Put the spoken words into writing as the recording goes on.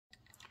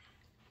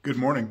Good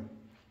morning.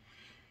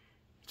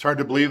 It's hard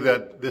to believe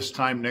that this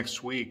time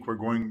next week we're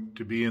going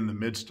to be in the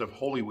midst of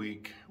Holy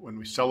Week when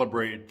we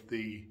celebrate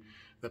the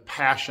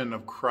passion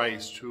of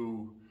Christ,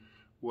 who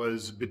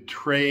was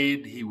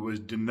betrayed, he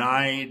was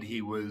denied,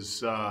 he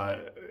was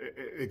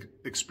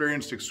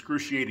experienced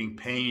excruciating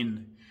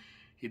pain.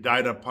 He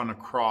died upon a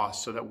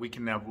cross so that we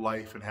can have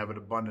life and have it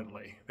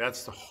abundantly.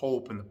 That's the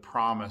hope and the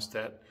promise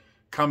that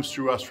comes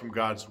through us from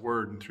God's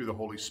Word and through the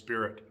Holy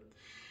Spirit.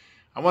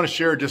 I want to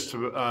share just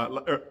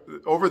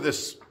over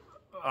the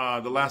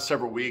last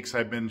several weeks,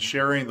 I've been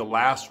sharing the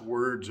last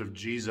words of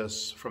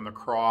Jesus from the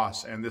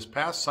cross. And this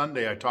past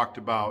Sunday, I talked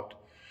about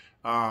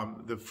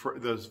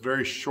the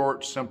very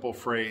short, simple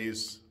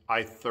phrase,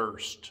 "I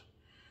thirst."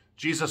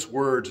 Jesus'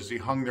 words as he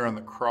hung there on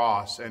the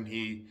cross, and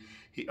he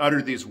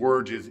uttered these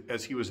words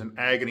as he was in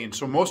agony. And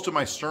so most of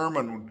my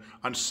sermon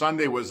on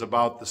Sunday was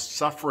about the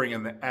suffering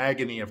and the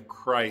agony of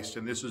Christ.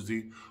 And this is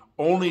the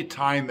only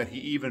time that he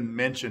even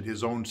mentioned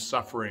his own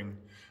suffering.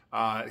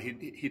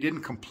 He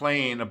didn't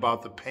complain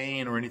about the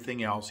pain or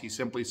anything else. He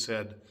simply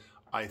said,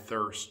 "I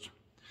thirst."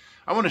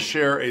 I want to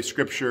share a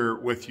scripture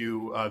with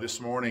you this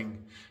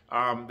morning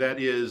that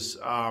is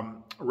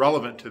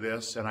relevant to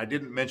this, and I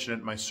didn't mention it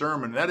in my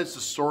sermon. That is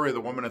the story of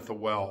the woman at the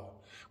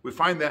well. We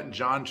find that in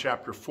John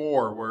chapter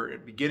 4, where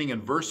beginning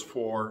in verse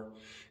 4,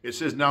 it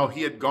says, "Now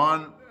he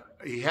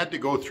had to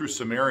go through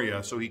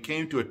Samaria, so he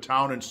came to a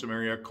town in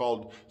Samaria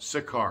called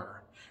Sychar,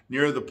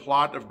 near the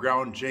plot of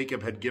ground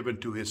Jacob had given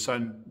to his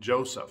son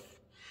Joseph.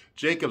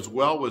 Jacob's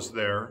well was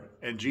there,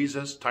 and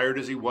Jesus, tired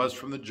as he was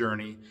from the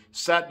journey,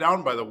 sat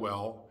down by the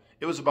well.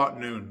 It was about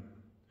noon.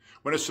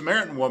 When a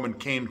Samaritan woman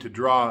came to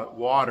draw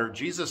water,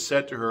 Jesus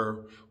said to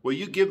her, 'Will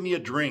you give me a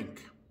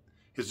drink?'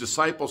 His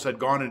disciples had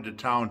gone into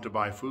town to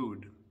buy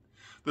food.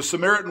 The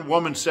Samaritan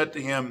woman said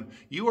to him,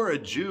 'You are a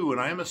Jew, and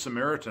I am a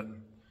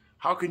Samaritan.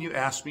 How can you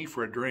ask me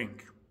for a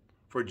drink?'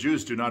 For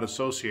Jews do not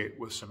associate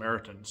with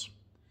Samaritans.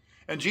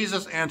 And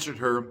Jesus answered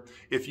her,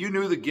 'If you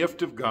knew the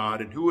gift of God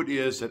and who it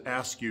is that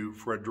asks you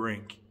for a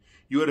drink,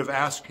 you would have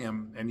asked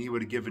him, and he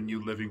would have given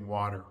you living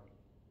water.'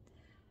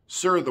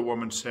 'Sir,' the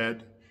woman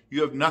said,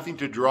 'you have nothing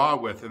to draw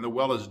with, and the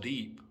well is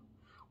deep.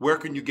 Where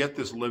can you get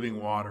this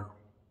living water?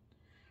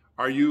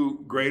 Are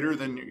you greater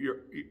than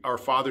our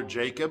father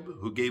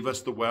Jacob, who gave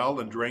us the well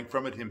and drank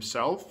from it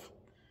himself,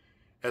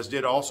 as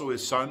did also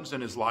his sons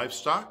and his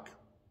livestock?'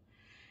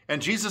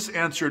 And Jesus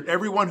answered,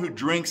 'Everyone who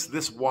drinks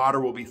this water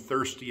will be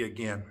thirsty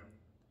again.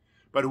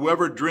 But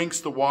whoever drinks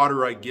the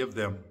water I give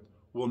them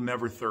will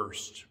never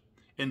thirst.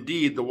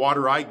 Indeed, the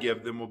water I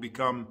give them will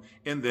become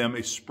in them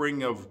a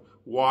spring of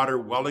water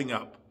welling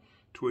up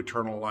to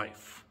eternal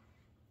life.'"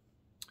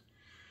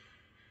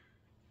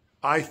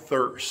 I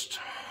thirst,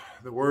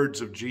 the words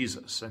of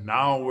Jesus. And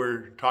now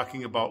we're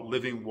talking about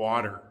living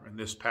water in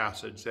this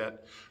passage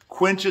that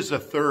quenches a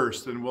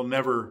thirst and will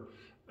never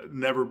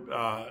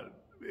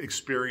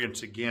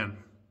experience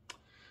again.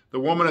 The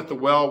woman at the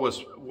well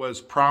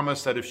was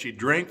promised that if she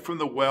drank from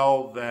the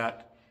well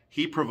that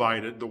he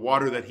provided, the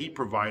water that he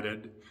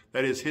provided,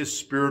 that is his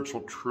spiritual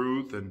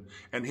truth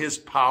and his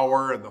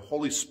power and the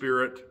Holy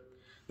Spirit,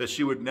 that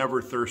she would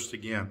never thirst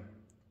again.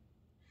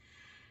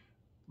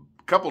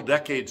 A couple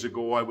decades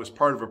ago, I was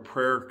part of a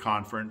prayer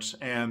conference,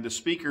 and the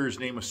speaker's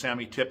name was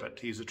Sammy Tippett.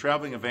 He's a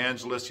traveling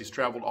evangelist. He's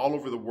traveled all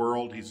over the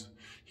world.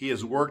 He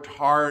has worked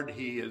hard.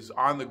 He is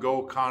on the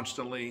go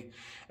constantly.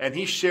 And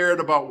he shared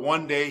about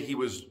one day he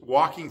was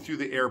walking through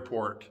the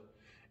airport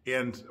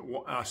in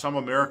some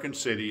American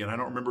city, and I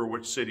don't remember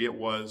which city it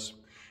was,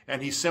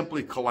 and he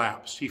simply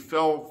collapsed. He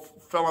fell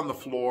on the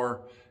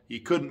floor. He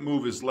couldn't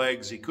move his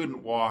legs. He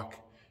couldn't walk.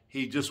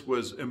 He just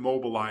was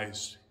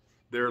immobilized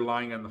there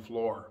lying on the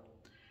floor.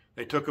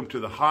 They took him to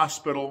the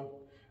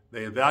hospital.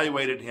 They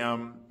evaluated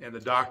him, and the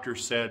doctor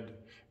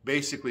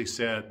basically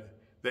said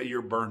that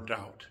you're burnt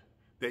out,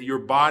 that your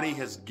body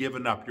has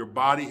given up. Your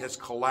body has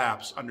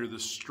collapsed under the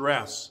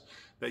stress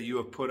that you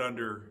have put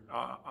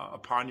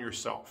upon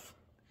yourself.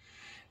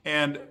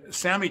 And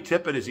Sammy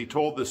Tippett, as he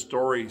told this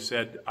story,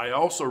 said, "I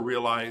also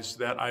realized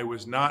that I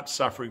was not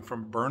suffering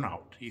from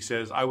burnout." He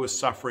says, "I was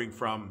suffering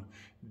from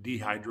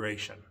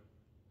dehydration."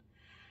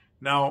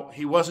 Now,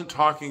 he wasn't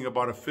talking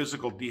about a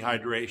physical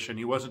dehydration.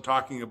 He wasn't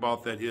talking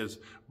about that his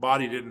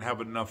body didn't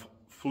have enough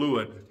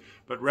fluid,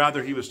 but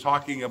rather he was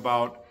talking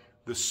about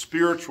the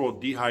spiritual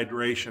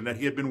dehydration, that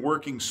he had been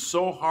working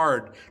so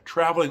hard,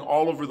 traveling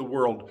all over the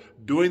world,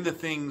 doing the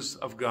things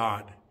of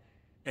God,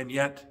 and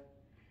yet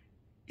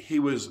he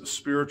was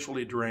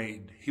spiritually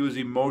drained. He was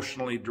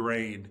emotionally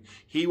drained.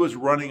 He was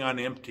running on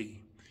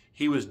empty.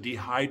 He was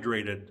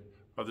dehydrated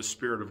of the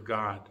Spirit of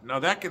God. Now,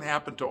 that can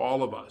happen to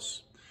all of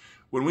us.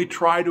 When we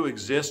try to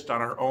exist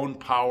on our own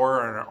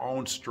power and our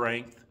own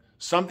strength,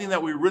 something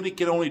that we really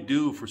can only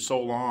do for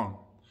so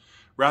long,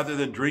 rather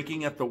than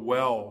drinking at the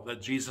well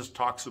that Jesus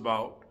talks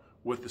about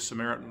with the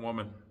Samaritan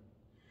woman.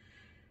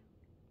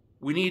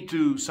 We need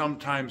to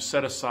sometimes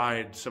set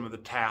aside some of the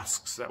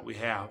tasks that we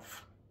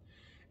have,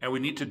 and we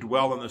need to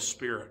dwell in the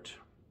Spirit.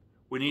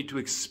 We need to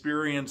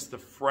experience the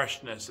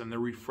freshness and the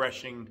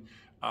refreshing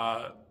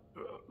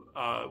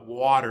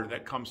water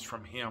that comes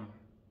from Him.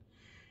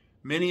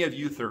 Many of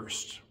you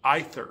thirst.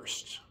 I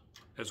thirst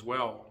as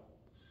well.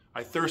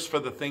 I thirst for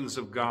the things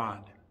of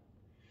God.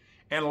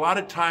 And a lot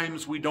of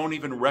times we don't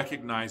even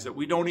recognize it.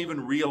 We don't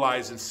even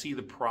realize and see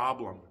the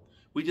problem.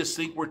 We just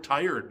think we're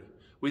tired.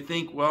 We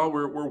think, well,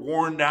 we're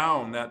worn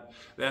down, that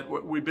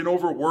we've been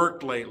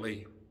overworked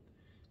lately.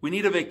 We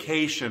need a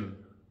vacation.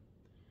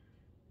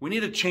 We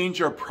need to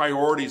change our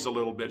priorities a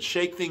little bit,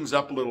 shake things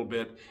up a little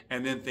bit,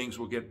 and then things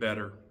will get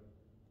better.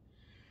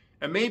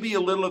 And maybe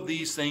a little of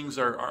these things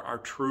are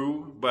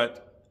true,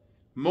 but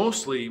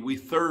mostly we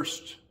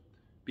thirst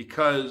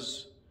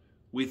because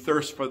we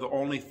thirst for the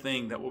only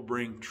thing that will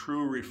bring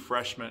true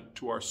refreshment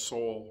to our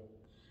soul,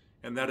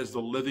 and that is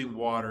the living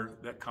water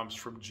that comes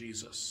from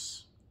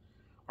Jesus.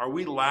 Are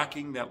we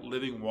lacking that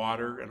living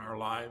water in our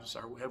lives?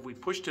 Have we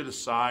pushed it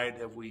aside?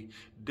 Have we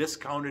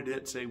discounted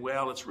it, saying,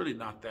 well, it's really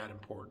not that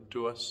important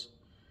to us?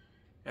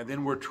 And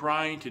then we're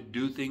trying to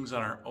do things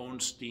on our own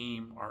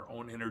steam, our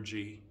own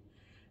energy.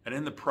 And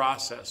in the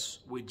process,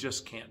 we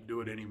just can't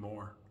do it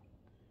anymore.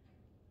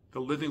 The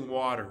living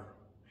water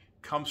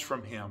comes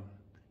from Him.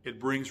 It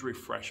brings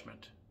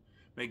refreshment.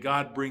 May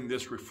God bring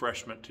this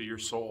refreshment to your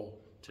soul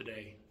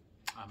today.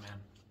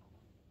 Amen.